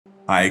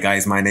Hi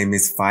guys, my name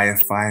is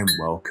Firefly and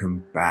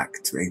welcome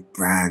back to a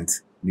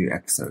brand new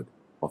episode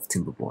of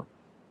Timberborn.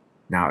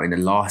 Now in the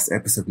last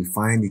episode we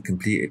finally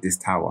completed this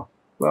tower.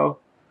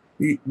 Well,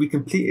 we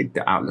completed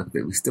the outlook of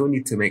it. We still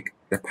need to make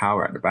the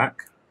power at the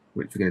back,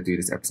 which we're going to do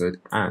this episode,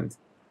 and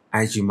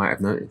as you might have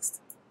noticed,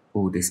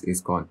 all this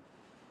is gone.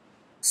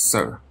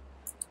 So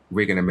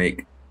we're going to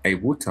make a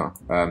water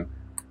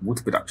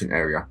production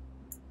area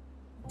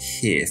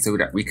here so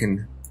that we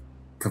can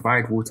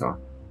provide water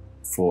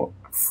for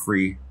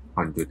 300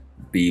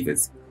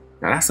 beavers.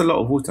 Now that's a lot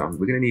of water.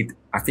 We're going to need,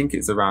 I think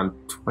it's around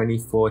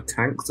 24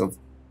 tanks of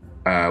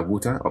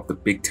water, of the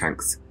big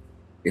tanks,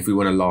 if we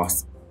want to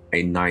last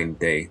a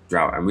 9-day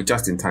drought. And we're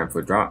just in time for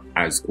a drought,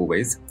 as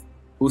always.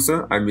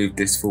 Also, I moved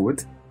this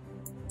forward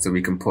so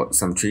we can put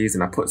some trees,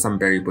 and I put some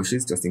berry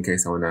bushes just in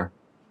case I want to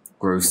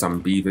grow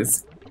some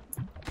beavers.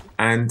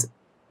 And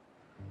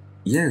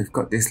yeah, we've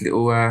got this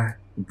little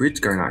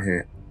bridge going out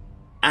here,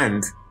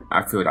 and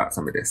I filled out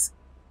some of this.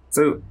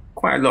 So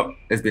quite a lot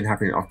has been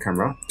happening off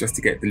camera just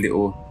to get the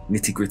little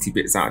nitty-gritty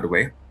bits out of the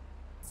way.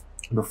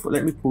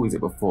 Let me pause it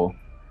before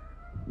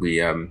we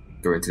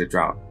go into the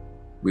drought.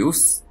 We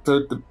also,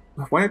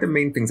 one of the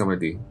main things I want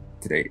to do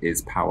today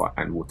is power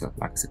and water,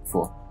 like I said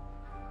before.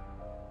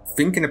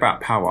 Thinking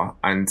about power,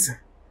 and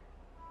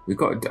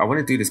I want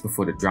to do this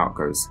before the drought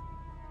goes.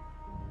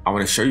 I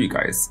want to show you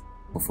guys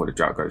before the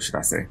drought goes, should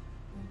I say,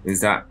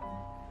 is that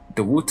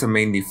the water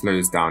mainly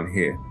flows down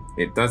here.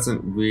 It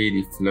doesn't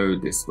really flow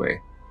this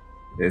way.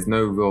 There's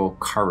no real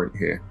current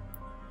here.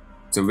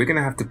 So we're going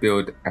to have to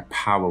build a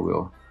power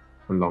wheel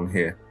along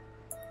here.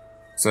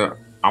 So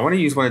I want to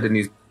use one of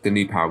the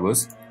new power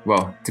wheels.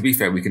 Well, to be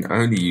fair, we can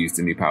only use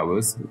the new power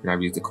wheels. We can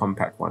either use the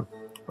compact one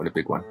or the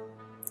big one.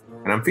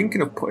 And I'm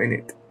thinking of putting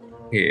it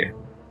here,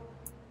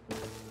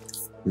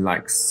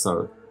 like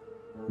so.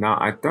 Now,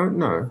 I don't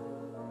know.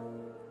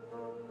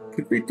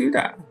 Could we do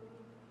that?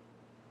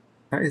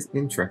 That is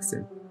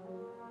interesting.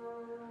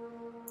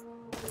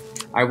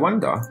 I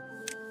wonder.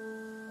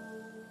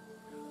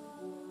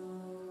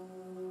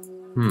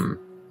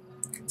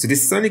 So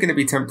this is only going to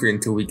be temporary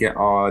until we get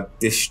our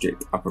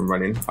district up and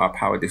running, our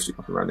power district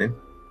up and running.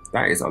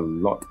 That is a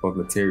lot of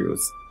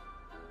materials.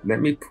 Let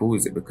me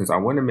pause it because I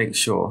want to make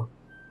sure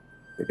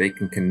that they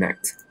can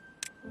connect.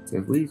 So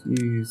if we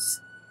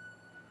use,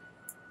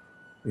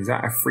 is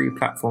that a free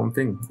platform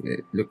thing?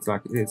 It looks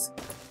like it is.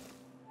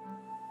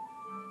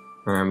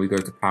 And we go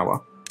to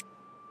power.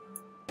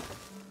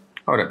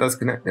 Oh, that does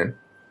connect then.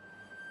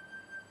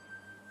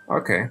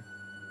 Okay.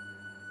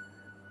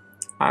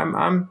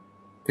 I'm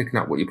picking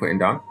up what you're putting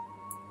down.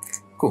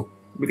 Cool.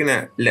 We're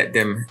gonna let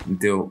them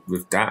deal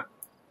with that.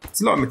 It's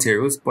a lot of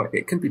materials, but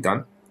it can be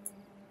done.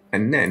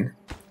 And then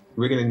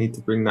we're gonna need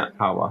to bring that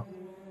power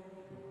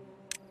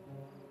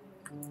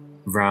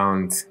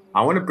round.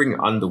 I want to bring it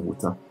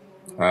underwater.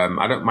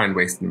 I don't mind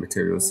wasting the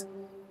materials.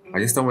 I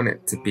just don't want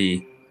it to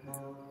be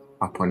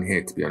up on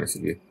here, to be honest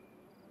with you.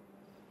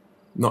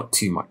 Not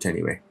too much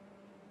anyway.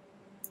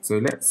 So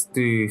let's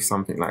do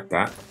something like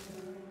that.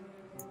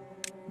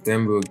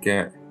 Then we'll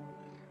get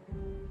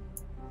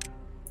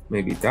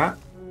maybe that,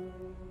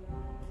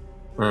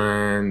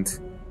 and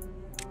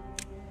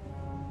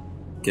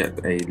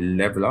get a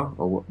leveler,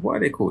 or what are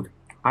they called?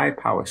 High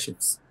power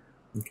shifts.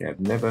 Okay, I've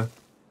never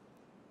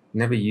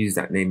used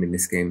that name in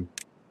this game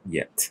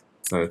yet,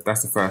 so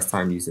that's the first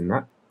time using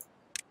that.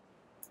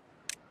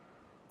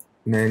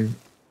 And then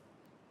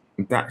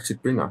that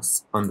should bring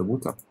us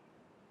underwater,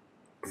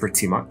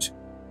 pretty much.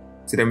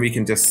 So then we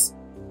can just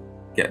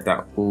get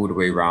that all the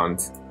way around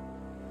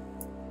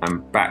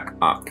and back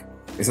up.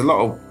 It's a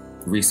lot of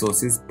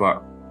resources,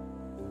 but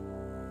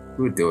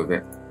we'll deal with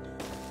it.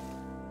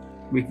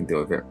 We can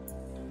deal with it.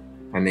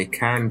 And they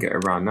can get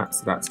around that,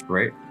 so that's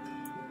great.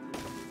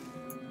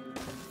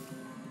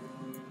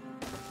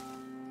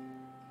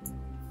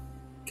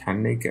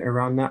 Can they get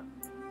around that?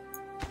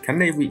 Can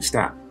they reach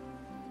that?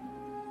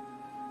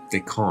 They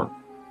can't.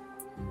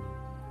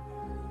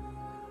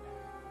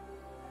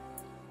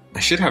 I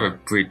should have a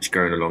bridge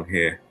going along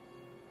here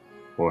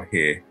or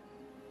here.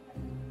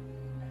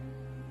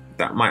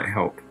 That might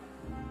help.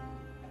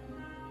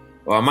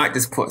 Or I might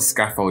just put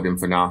scaffolding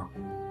for now,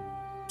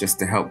 just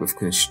to help with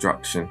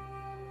construction.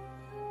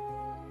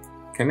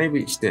 Can they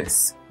reach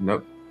this?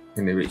 Nope.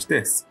 Can they reach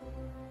this?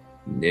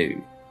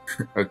 No.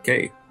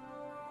 Okay.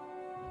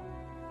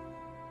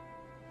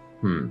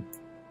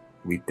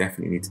 We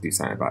definitely need to do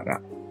something about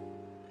that.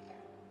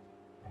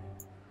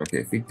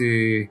 Okay, if we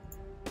do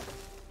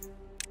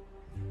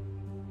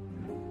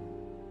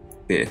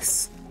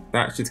this,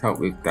 that should help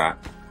with that.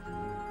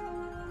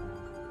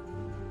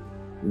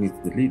 We need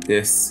to delete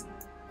this,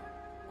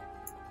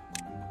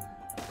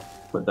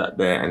 put that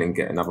there, and then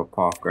get another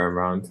path going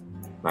around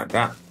like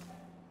that.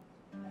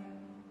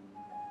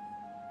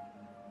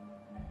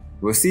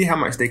 We'll see how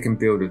much they can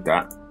build with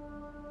that,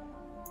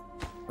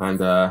 and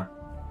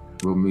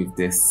we'll move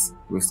this.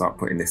 We'll start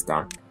putting this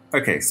down.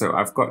 Okay, so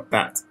I've got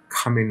that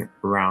coming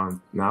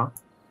around now.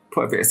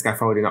 Put a bit of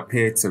scaffolding up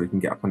here so we can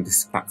get up on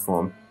this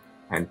platform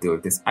and deal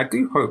with this. I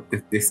do hope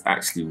that this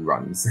actually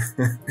runs.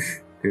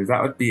 because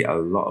that would be a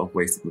lot of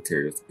wasted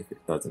materials if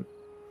it doesn't.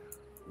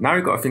 Now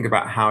we've got to think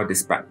about how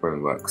this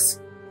backbone works.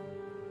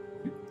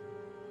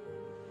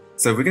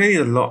 So we're going to need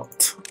a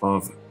lot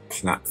of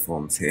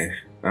platforms here.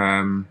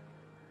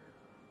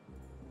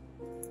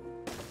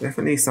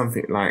 Definitely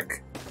something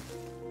like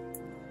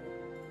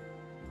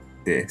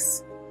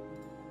this.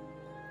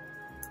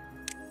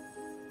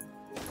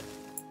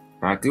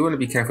 Now I do want to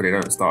be careful they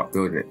don't start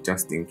building it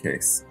just in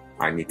case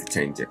I need to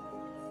change it.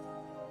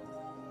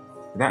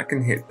 That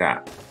can hit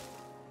that.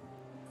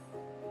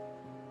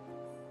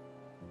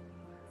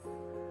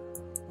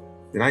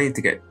 Then I need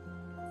to get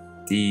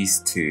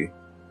these two.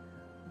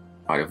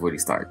 Oh, I've already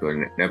started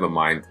building it. Never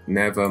mind.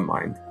 Never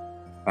mind.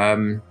 I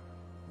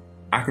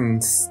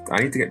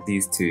need to get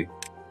these two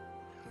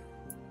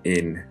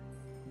in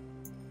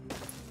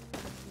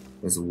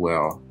as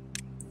well.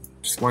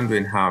 Just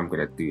wondering how I'm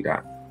gonna do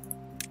that.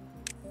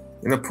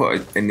 I'm gonna put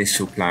an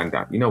initial plan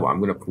down. You know what? I'm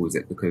gonna pause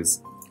it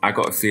because I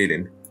got a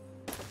feeling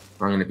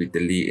I'm gonna be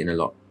deleting a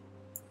lot.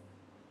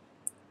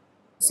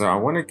 So I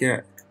want to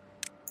get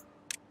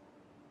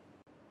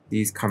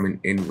these coming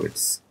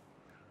inwards.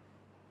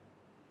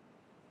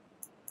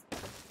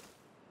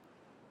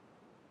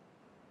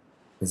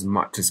 As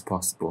much as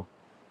possible.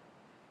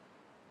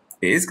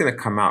 It is going to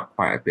come out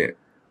quite a bit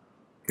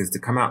because to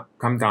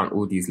come down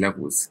all these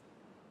levels,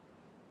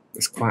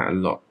 it's quite a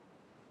lot.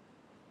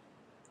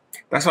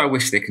 That's why I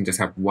wish they can just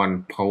have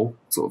one pole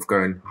sort of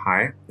going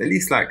high, at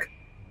least like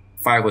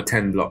 5 or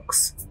 10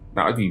 blocks.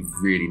 That would be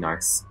really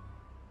nice.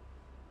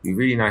 Be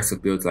really nice for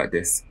builds like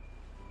this.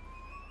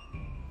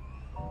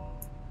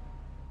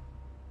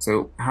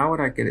 So how would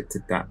I get it to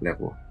that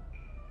level?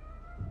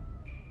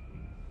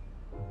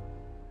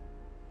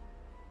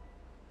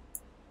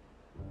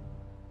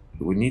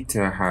 We need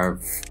to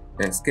have,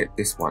 let's get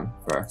this one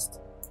first.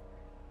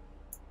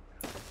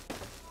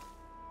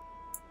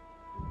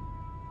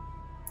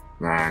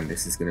 Man,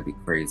 this is going to be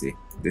crazy.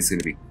 This is going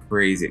to be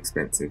crazy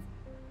expensive.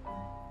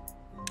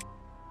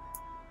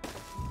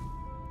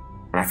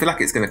 And I feel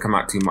like it's going to come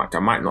out too much. I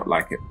might not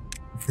like it.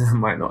 I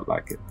might not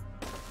like it.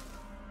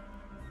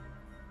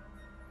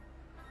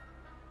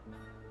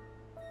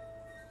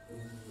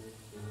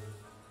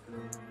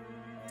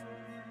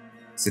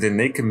 So then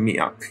they can meet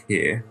up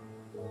here.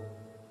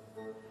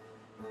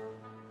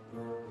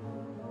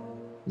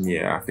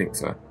 Yeah, I think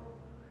so.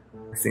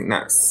 I think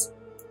that's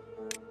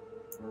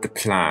the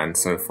plan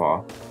so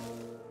far.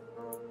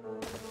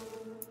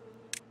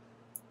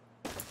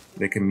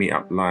 They can meet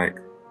up like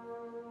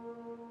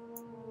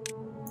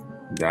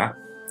that.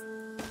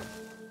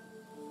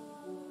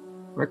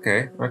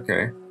 Okay,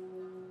 okay.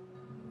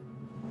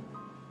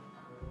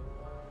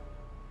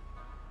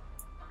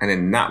 And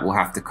then that will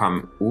have to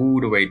come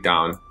all the way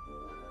down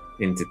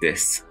into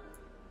this,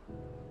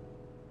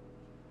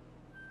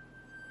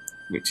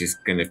 which is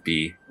gonna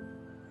be,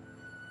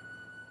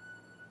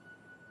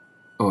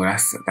 oh,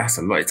 that's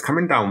a lot. It's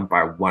coming down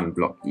by 1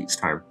 block each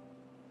time.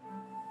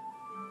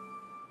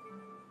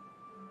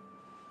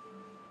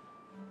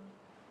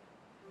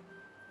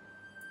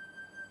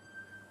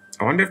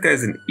 I wonder if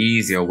there's an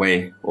easier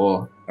way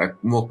or a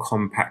more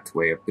compact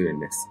way of doing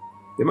this.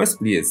 There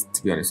must be is,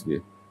 to be honest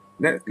with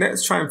you.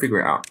 Let's try and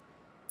figure it out.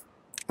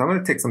 So I'm going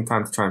to take some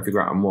time to try and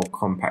figure out a more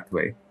compact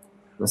way.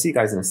 I'll see you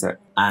guys in a sec.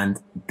 And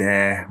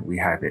there we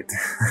have it.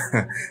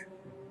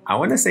 I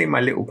want to say my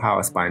little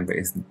power spine, but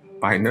it's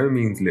by no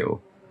means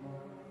little.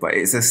 But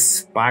it's a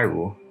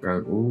spiral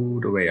going all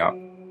the way up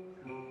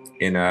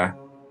in a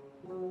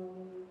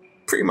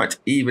pretty much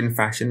even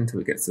fashion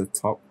until it gets to the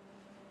top,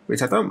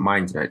 which I don't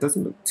mind, you know, it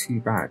doesn't look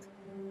too bad.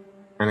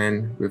 And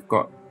then we've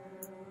got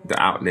the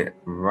outlet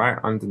right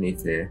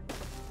underneath here,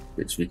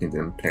 which we can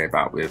then play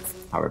about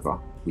with however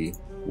we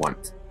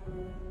want.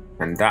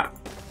 And that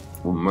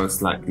will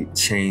most likely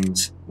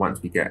change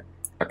once we get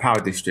a power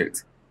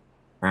district,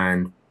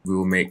 and we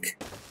will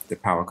make the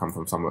power come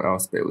from somewhere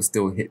else, but it will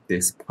still hit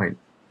this point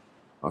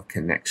of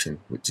connection,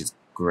 which is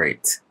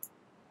great.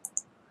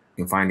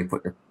 You can finally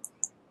put the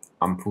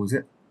unpause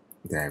it.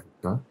 There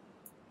we go.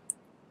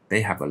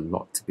 They have a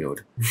lot to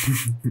build.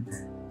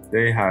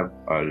 They have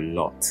a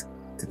lot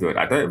to build.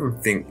 I don't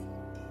even think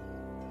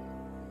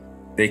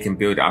they can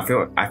build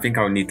it. I think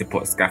I'll need to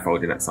put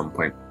scaffolding at some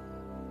point,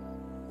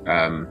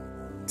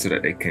 so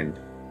that they can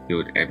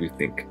build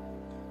everything.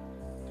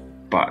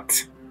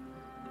 But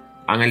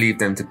I'm gonna leave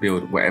them to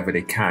build whatever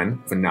they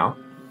can for now.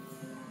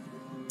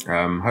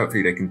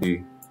 Hopefully they can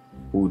do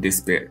all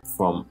this bit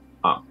from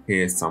up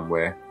here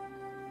somewhere.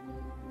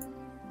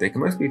 They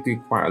can mostly do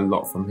quite a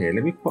lot from here.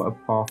 Let me put a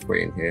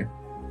pathway in here.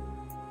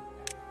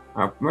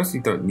 I mostly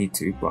don't need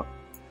to, but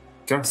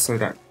just so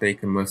that they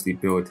can mostly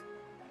build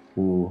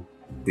all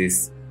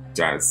this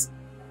jazz.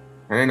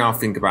 And then I'll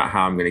think about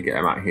how I'm going to get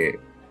them out here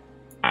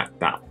at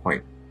that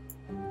point.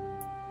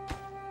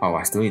 Oh,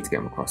 I still need to get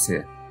them across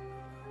here.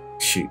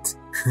 Shoot.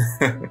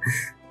 How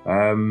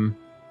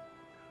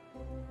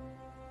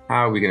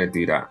are we going to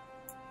do that?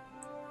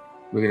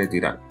 We're going to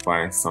do that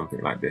by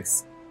something like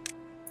this.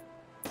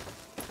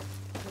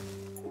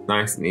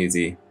 Nice and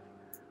easy.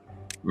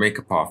 Make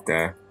a path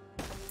there.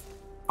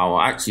 I'll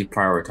actually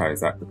prioritize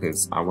that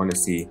because I want to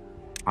see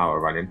how we're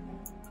running.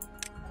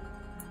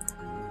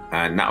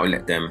 And that will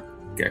let them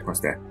get across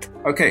there.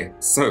 Okay,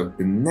 so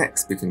the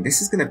next big thing,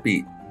 this is going to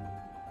be,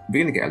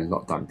 we're going to get a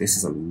lot done. This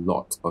is a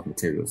lot of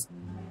materials.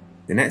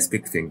 The next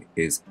big thing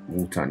is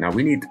water. Now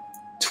we need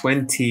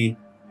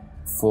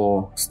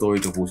 24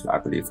 storage of water, I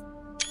believe.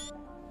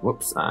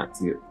 Whoops, I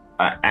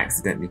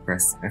accidentally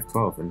pressed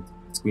F12 and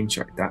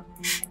screenshot that.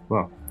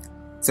 Well,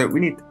 so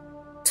we need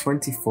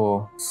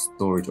 24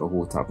 storage of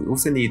water. We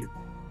also need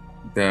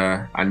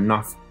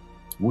enough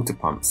water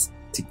pumps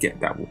to get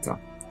that water.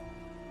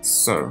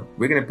 So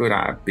we're going to build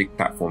out a big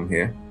platform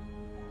here.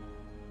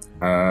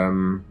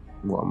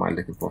 What am I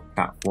looking for?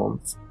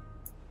 Platforms.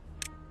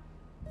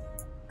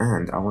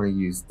 And I want to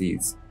use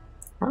these.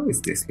 How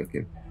is this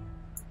looking?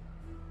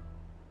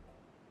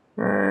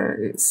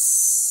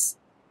 It's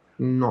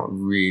not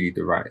really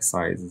the right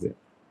size, is it?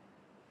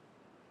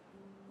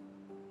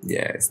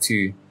 Yeah, it's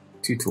too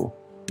tall.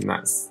 And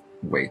that's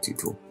way too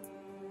tall.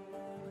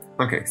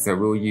 Okay, so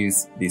we'll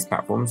use these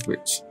platforms,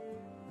 which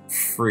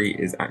 3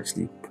 is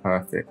actually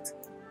perfect.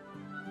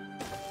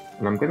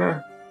 And I'm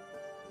gonna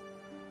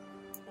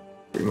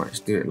pretty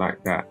much do it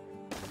like that.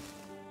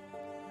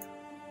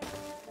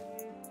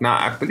 Now,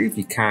 I believe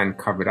you can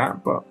cover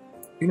that, but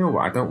you know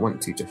what? I don't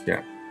want to just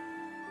yet.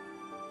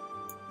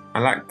 I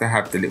like to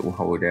have the little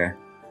hole there.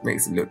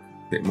 Makes it look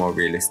a bit more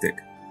realistic.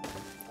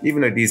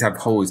 Even though these have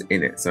holes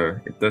in it, so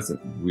it doesn't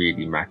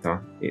really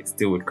matter. It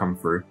still would come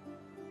through.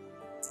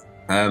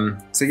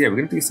 So yeah, we're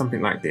going to do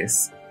something like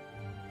this.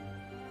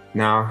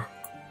 Now,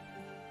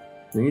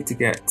 we need to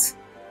get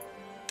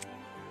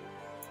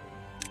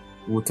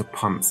water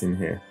pumps in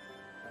here.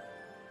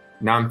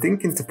 Now, I'm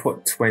thinking to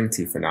put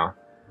 20 for now.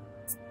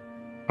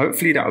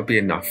 Hopefully that will be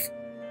enough.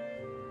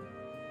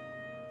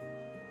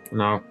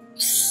 And I'll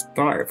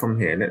start it from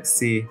here. Let's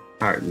see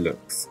how it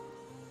looks.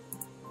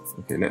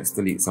 Okay, let's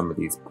delete some of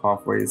these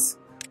pathways.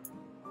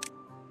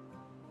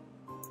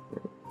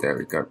 There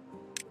we go.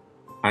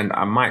 And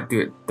I might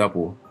do it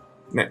double.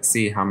 Let's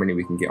see how many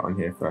we can get on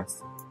here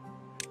first.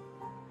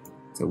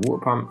 So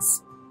water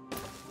pumps.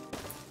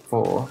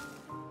 4,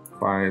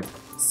 5,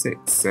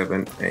 6,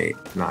 7,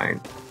 8,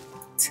 9,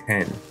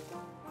 10.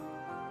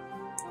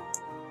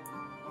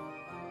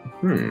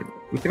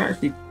 We can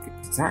actually,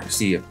 it's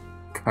actually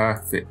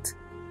perfect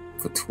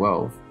for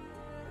 12.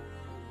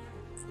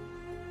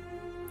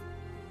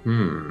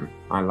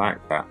 I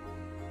like that.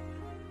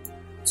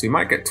 So you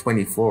might get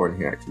 24 in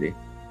here actually.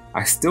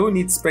 I still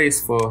need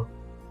space for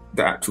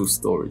the actual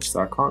storage,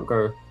 so I can't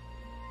go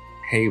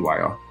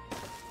haywire.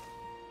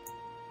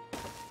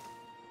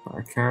 But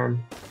I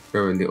can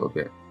go a little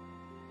bit.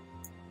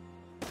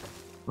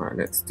 Alright,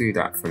 let's do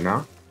that for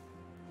now.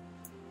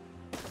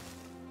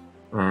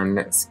 And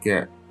let's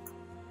get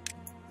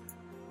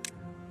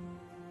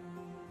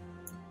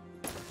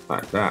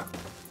like that.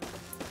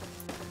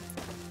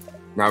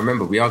 Now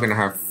remember, we are going to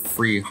have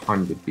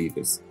 300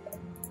 beavers.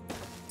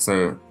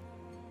 So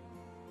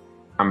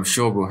I'm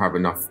sure we'll have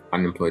enough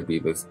unemployed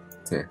beavers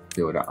to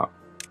fill that up.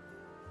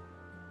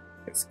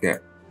 Let's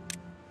get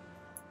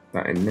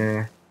that in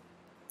there,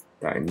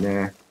 that in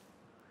there.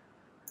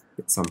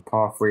 Get some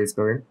pathways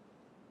going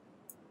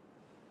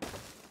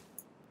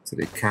so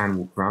they can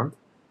walk around.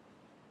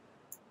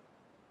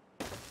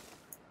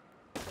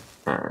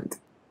 And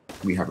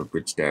we have a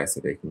bridge there so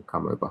they can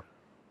come over.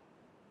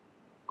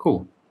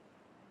 Cool.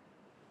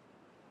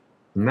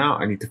 Now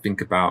I need to think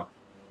about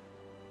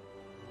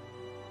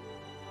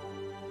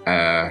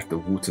the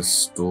water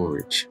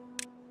storage.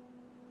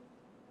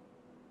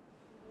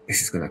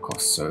 This is going to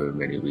cost so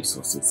many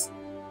resources.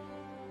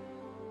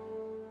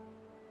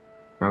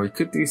 Now we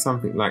could do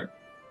something like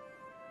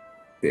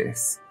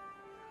this.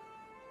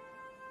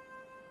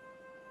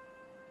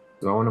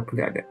 Do I want to put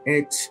it at the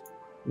edge?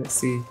 Let's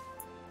see.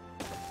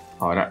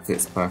 Oh, that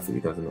fits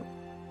perfectly, doesn't it?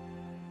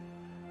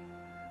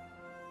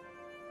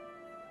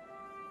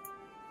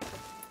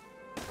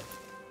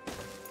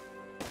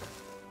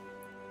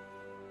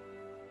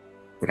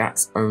 But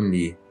that's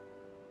only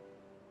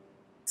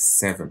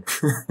 7.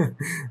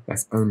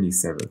 That's only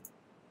 7.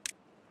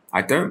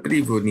 I don't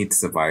believe we'll need to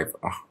survive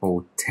a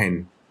whole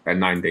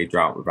 9-day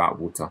drought without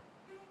water.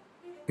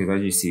 Because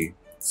as you see,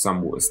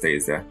 some water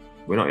stays there.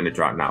 We're not in a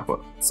drought now,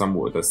 but some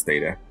water does stay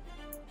there.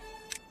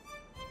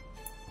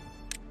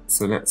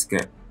 So let's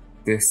get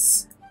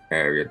this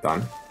area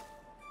done.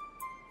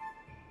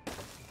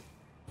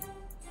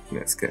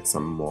 Let's get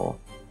some more.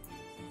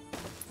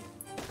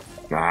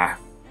 That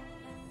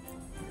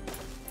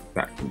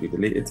can be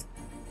deleted.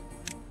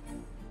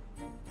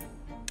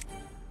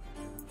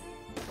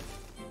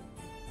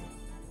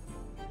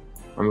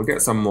 And we'll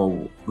get some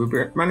more. We'll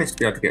manage to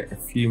be able to get a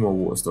few more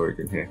water storage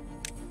in here.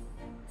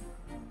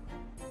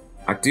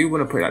 I do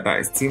want to put it like that.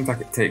 It seems like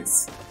it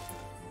takes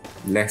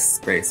less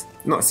space.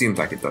 Not seems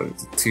like it does.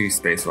 It's a 2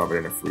 space rather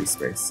than a 3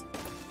 space.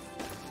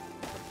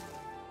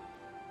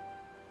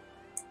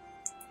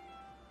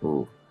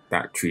 Oh,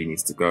 that tree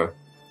needs to go.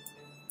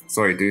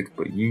 Sorry, dude,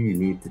 but you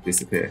need to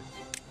disappear.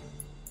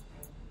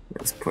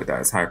 Let's put that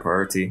as high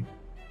priority.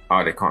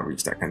 Oh, they can't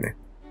reach that, can they?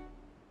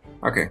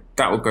 Okay,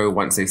 that will go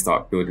once they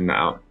start building that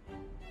out.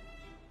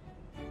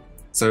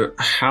 So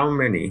how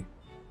many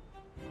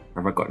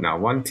have I got now?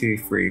 1, 2,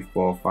 3,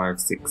 4, 5,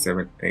 6,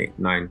 7, 8,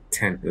 9,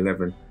 10,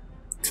 11,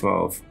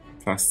 12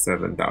 plus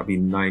 7. That would be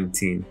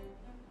 19.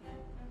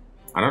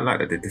 I don't like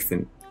that they're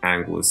different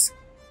angles.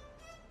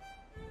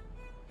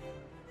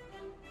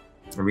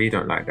 I really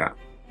don't like that.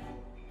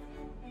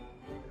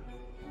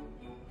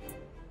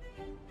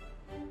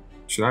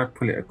 Should I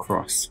pull it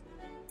across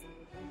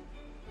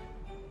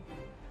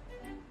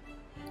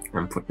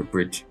and put the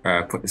bridge,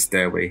 put the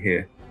stairway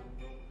here?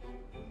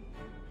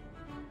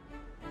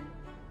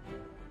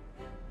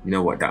 You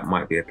know what, that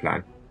might be a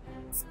plan.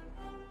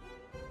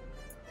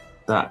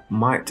 That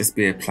might just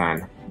be a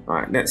plan. All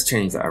right, let's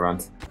change that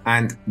around.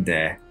 And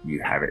there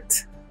you have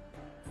it.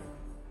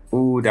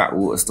 All that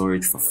water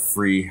storage for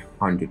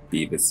 300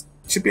 beavers.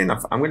 Should be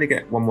enough. I'm going to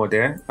get one more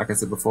there, like I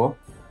said before.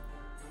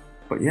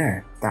 But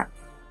yeah, that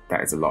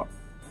is a lot.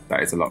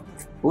 That is a lot.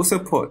 Also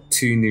put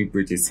 2 new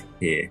bridges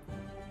here.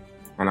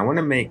 And I want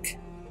to make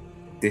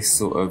this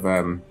sort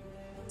of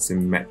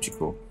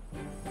symmetrical.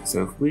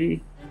 So if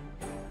we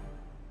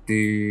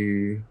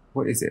do,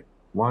 what is it?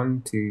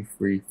 1, 2,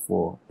 3,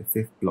 4, the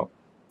 5th block.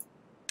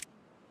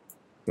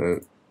 So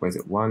where is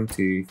it? 1,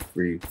 2,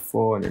 3,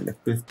 4, and then the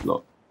 5th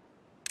block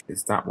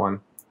is that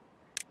one.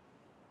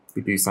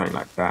 We do something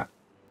like that,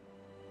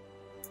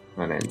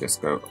 and then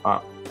just go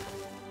up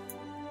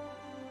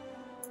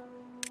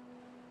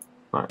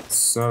like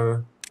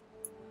so.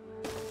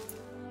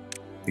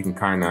 We can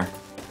kind of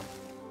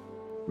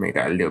make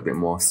that a little bit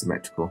more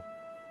symmetrical.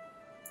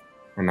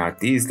 And now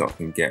these lot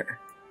can get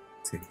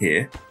to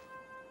here,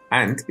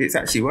 and it's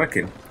actually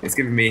working. It's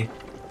giving me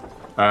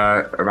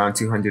around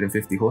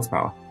 250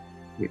 horsepower,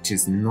 which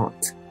is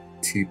not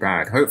too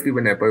bad. Hopefully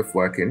when they're both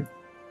working,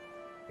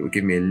 it will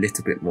give me a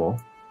little bit more.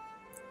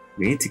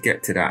 We need to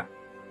get to that.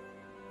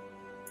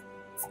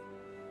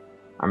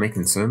 I'm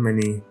making so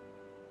many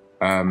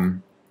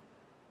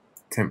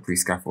temporary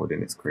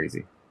scaffolding, it's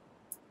crazy.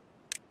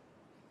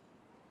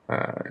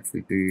 If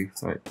we do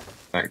something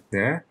like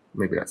there,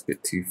 maybe that's a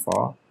bit too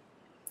far.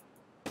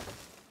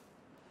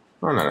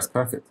 Oh no, that's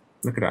perfect.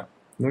 Look at that.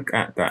 Look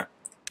at that.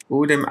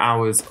 All them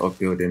hours of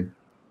building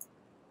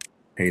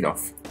paid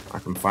off. I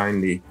can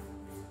finally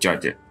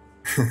judge it.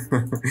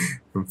 I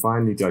can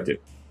finally judge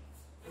it.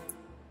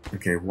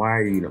 Okay, why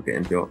are you not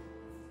getting built?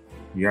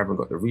 You haven't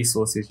got the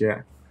resources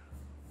yet.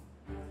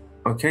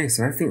 Okay,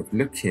 so I think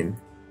looking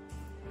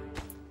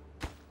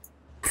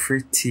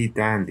pretty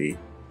dandy.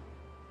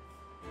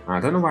 I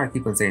don't know why I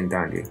keep on saying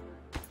dandy.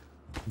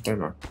 I don't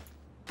know.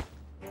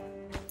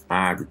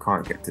 We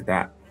can't get to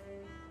that.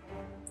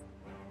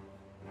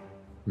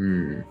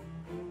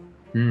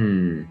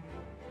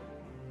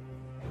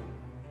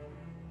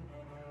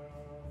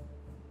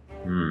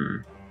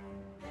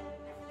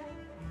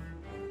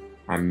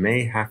 I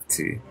may have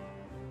to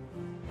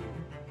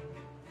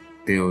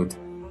build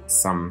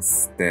some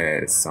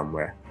stairs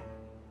somewhere.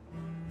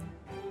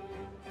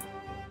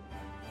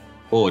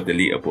 Or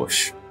delete a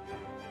bush.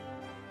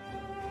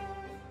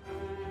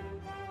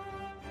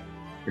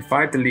 If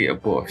I delete a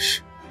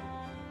bush,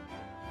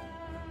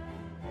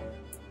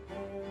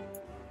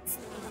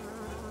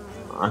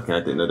 okay, I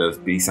didn't know those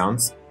bee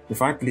sounds.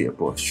 If I delete a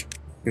bush,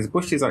 because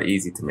bushes are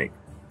easy to make,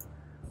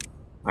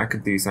 I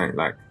could do something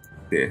like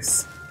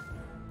this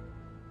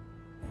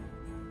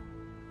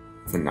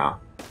for now.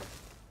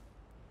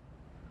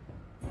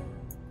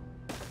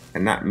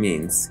 And that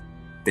means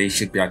they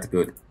should be able to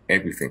build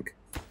everything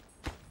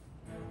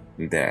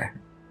there.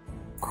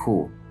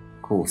 Cool,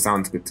 cool,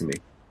 sounds good to me.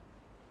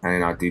 And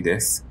then I'll do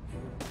this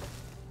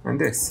and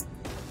this.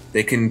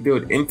 They can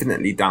build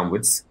infinitely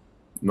downwards,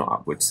 not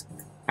upwards.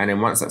 And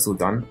then once that's all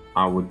done,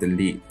 I will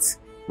delete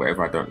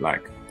whatever I don't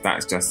like.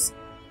 That's just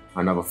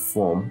another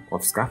form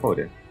of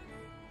scaffolding.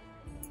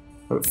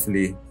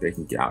 Hopefully they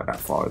can get out that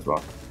far as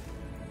well.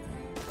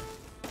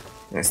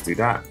 Let's do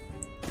that,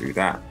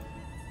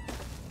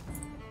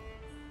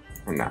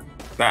 and that.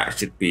 That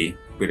should be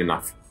good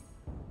enough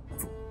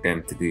for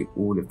them to do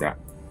all of that.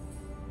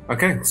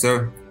 Okay,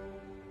 so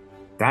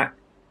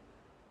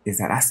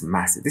that's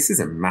massive. This is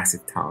a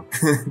massive town.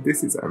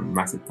 This is a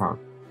massive town.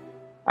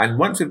 And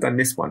once we've done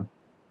this one,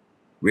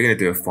 we're gonna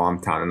do a farm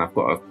town, and I've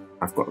got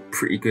a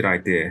pretty good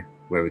idea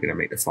where we're gonna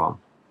make the farm.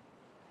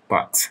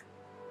 But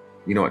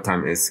you know what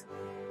time it is.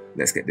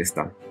 Let's get this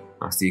done.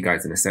 I'll see you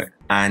guys in a sec.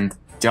 And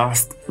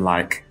just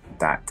like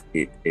that,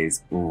 it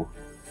is all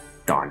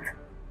done.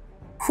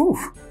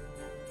 Whew.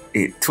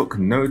 It took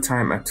no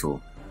time at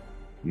all.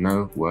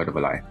 No word of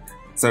a lie.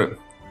 So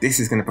this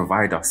is going to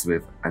provide us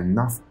with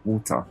enough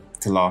water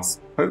to last,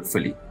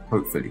 hopefully,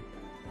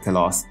 to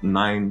last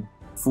 9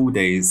 full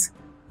days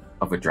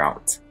of a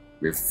drought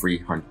with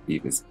 300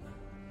 beavers.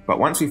 But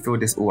once we fill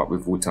this all up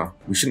with water,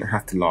 we shouldn't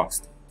have to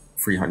last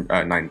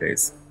 9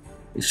 days.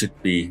 It should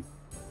be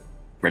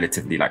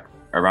relatively like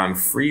around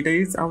 3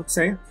 days, I would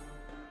say.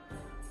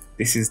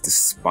 This is the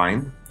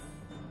spine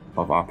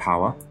of our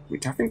power,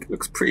 which I think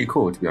looks pretty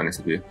cool, to be honest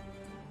with you.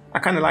 I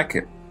kind of like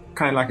it.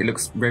 It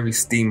looks very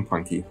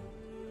steampunky.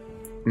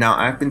 Now,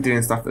 I've been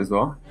doing stuff as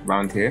well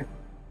around here.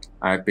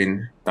 I've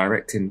been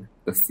directing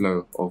the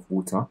flow of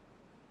water,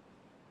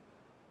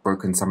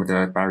 broken some of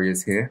the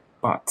barriers here,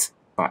 but,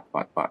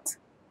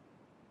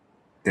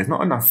 there's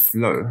not enough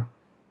flow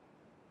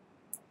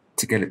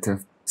to get it to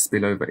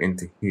spill over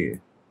into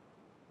here.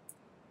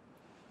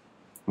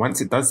 Once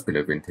it does spill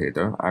over into here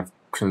though, I've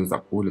closed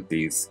up all of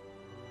these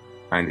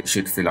and it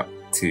should fill up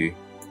to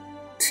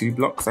 2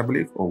 blocks, I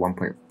believe, or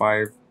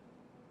 1.5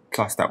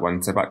 plus that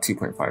one, so about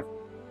 2.5.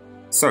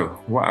 So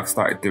what I've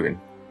started doing,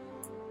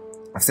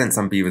 I've sent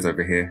some beavers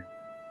over here.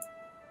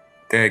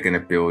 They're gonna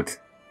build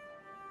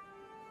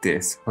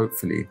this.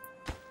 Hopefully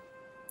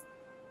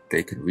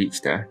they can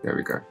reach there. There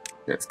we go.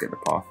 Let's get the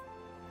path.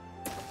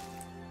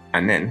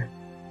 And then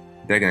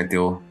they're gonna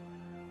deal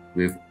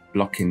with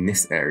blocking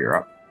this area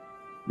up.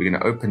 We're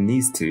gonna open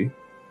these two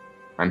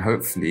and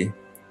hopefully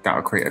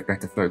that'll create a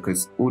better flow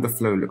because all the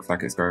flow looks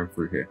like it's going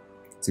through here.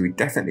 So we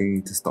definitely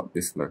need to stop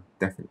this flow.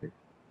 Definitely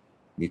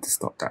need to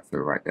stop that flow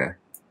right there.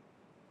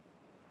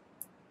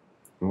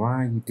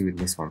 Why are you doing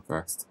this one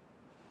first?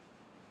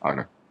 Oh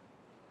no.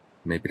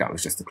 Maybe that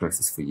was just the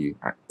closest for you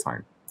at the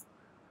time.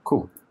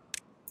 Cool.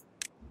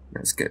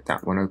 Let's get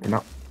that one open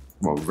up.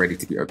 Well, ready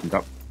to be opened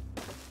up.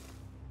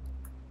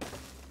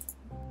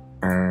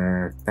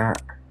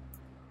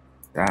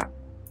 That.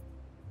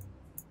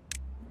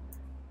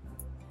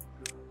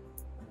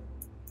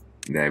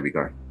 There we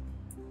go.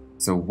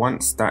 So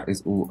once that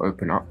is all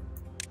open up,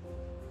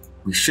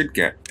 we should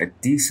get a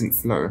decent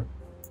flow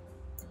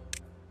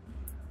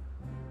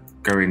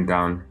going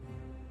down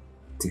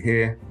to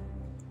here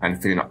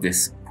and filling up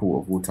this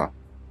pool of water.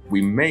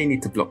 We may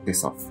need to block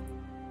this off.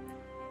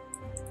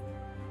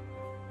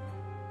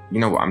 You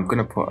know what, I'm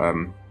gonna put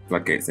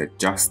floodgates there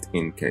just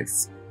in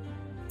case.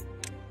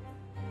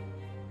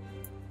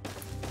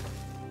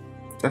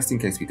 Just in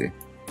case we do.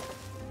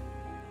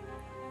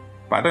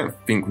 But I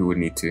don't think we would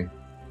need to.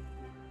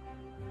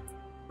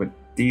 But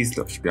these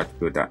lot should be able to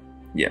build that.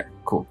 Yeah,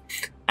 cool.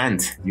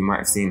 And you might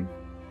have seen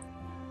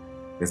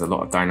there's a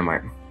lot of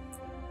dynamite.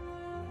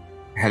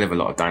 A hell of a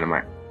lot of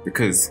dynamite.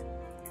 Because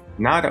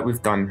now that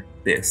we've done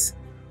this,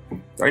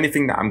 the only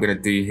thing that I'm going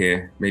to do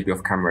here, maybe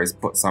off camera, is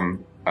put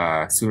some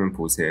swimming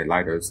pools here,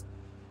 Lidos,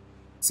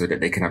 so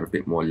that they can have a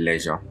bit more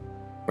leisure.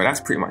 But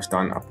that's pretty much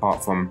done,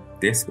 apart from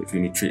this, which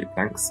we need treated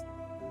planks.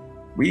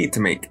 We need to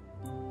make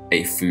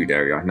a food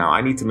area. Now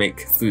I need to make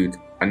food,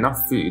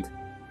 enough food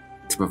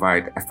to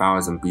provide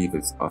 1,000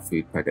 beavers of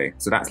food per day.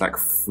 So that's like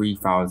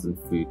 3,000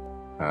 food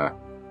per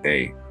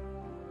day.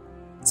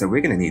 So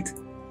we're going to need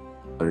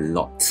a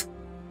lot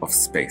of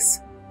space.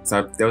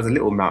 So there was a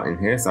little mountain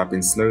here, so I've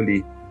been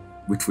slowly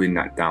whittling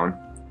that down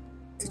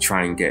to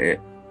try and get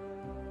it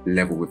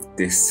level with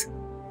this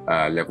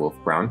level of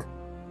ground.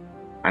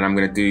 And I'm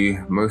going to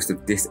do most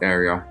of this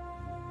area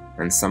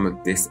and some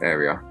of this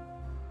area.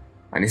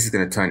 And this is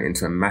going to turn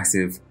into a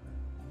massive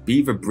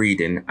beaver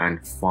breeding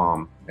and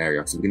farm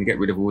area. So we're going to get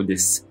rid of all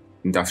this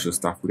industrial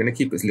stuff. We're going to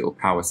keep this little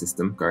power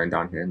system going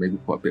down here, maybe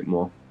put a bit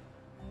more.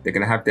 They're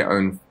going to have their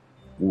own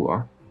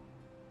water,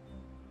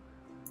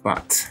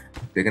 but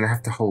they're going to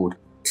have to hold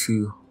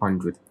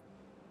 200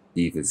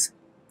 beavers.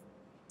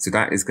 So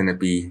that is going to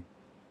be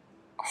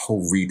a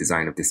whole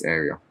redesign of this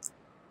area.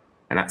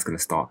 And that's going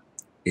to start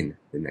in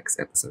the next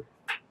episode.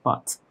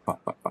 But,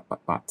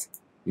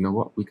 you know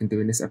what we can do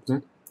in this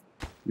episode?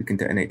 We can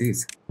detonate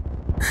these.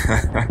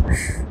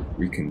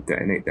 We can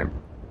detonate them.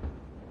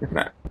 Look at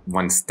that.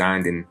 One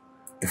standing,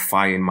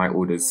 defying my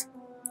orders.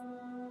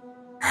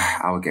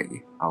 I'll get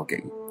you. I'll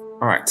get you.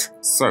 Alright,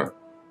 so.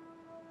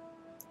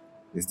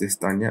 Is this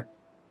done yet?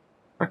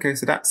 Okay,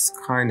 so that's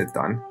kind of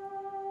done.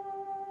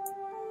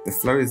 The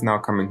flow is now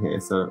coming here,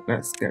 so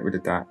let's get rid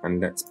of that and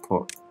let's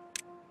put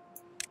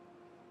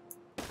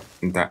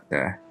that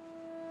there.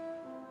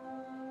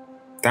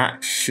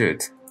 That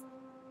should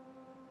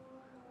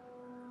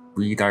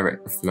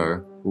redirect the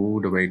flow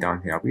all the way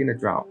down here. Are we in a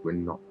drought? We're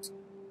not.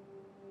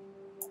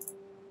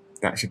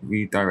 That should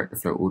redirect the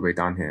flow all the way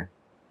down here.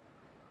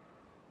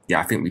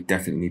 Yeah, I think we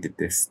definitely needed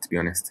this, to be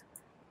honest.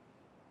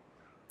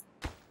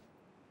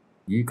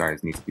 You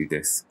guys need to do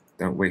this.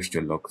 Don't waste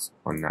your logs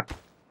on that.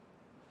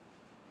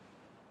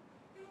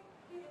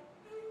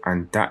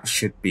 And that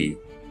should be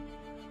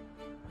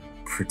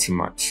pretty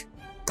much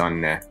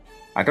done there.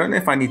 I don't know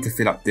if I need to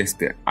fill up this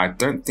bit. I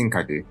don't think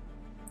I do.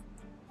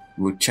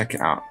 We'll check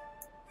it out.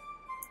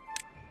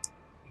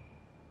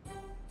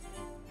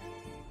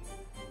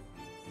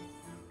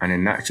 And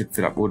then that should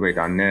fill up all the way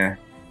down there.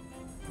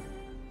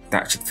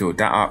 That should fill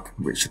that up,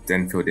 which should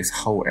then fill this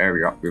whole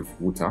area up with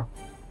water.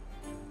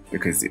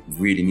 Because it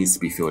really needs to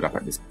be filled up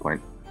at this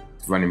point.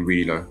 It's running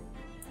really low.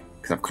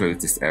 Because I've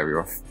closed this area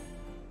off.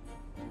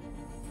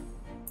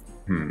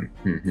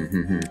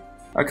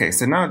 Okay,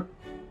 so now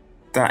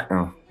that,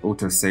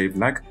 auto save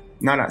lag.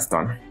 Now that's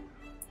done.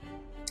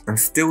 I'm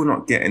still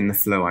not getting the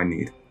flow I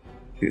need.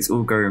 It's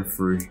all going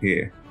through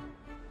here.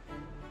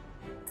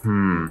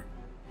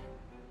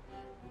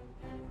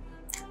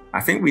 I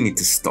think we need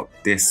to stop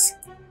this.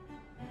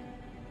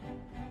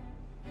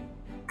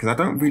 Because I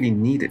don't really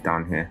need it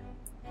down here.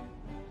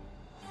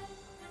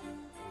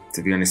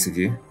 to be honest with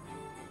you.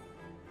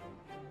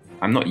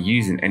 I'm not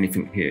using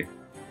anything here.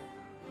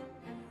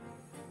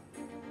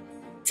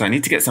 So I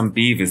need to get some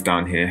beavers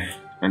down here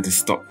and to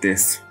stop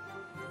this.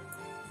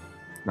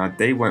 Now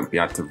they won't be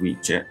able to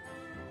reach it.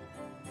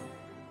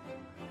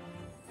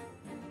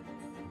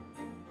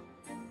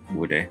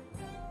 Would they?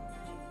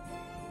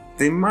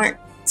 They might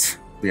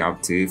be able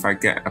to if I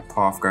get a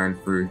path going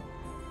through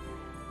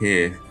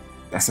here.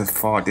 That's a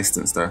far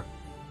distance though.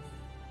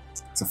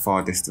 It's a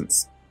far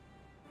distance.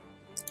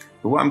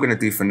 But what I'm going to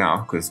do for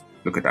now, because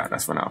look at that,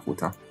 that's run out of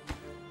water.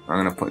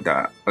 I'm going to put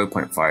that at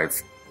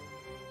 0.5.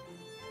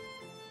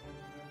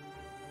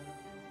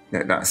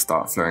 Let that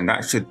start flowing.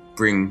 That should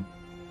bring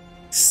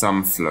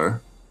some flow.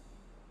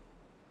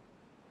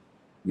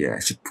 Yeah,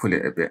 it should pull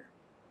it a bit.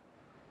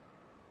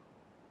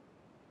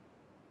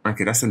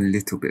 Okay, that's a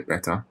little bit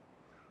better.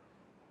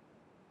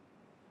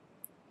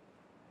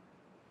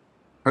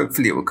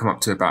 Hopefully it will come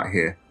up to about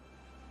here.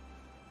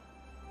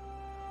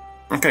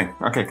 Okay.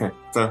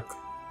 So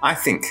I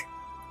think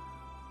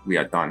we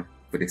are done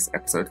for this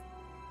episode.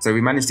 So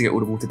we managed to get all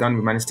the water done.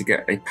 We managed to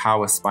get a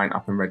power spine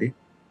up and ready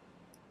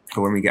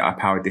for when we get our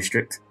power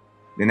district.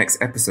 The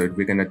next episode,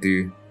 we're going to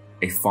do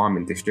a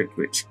farming district,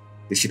 which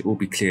this should all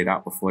be cleared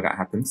out before that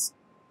happens.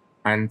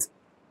 And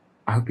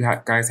I hope you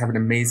guys have an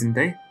amazing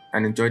day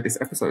and enjoyed this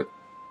episode.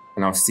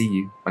 And I'll see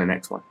you on the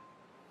next one.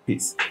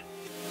 Peace.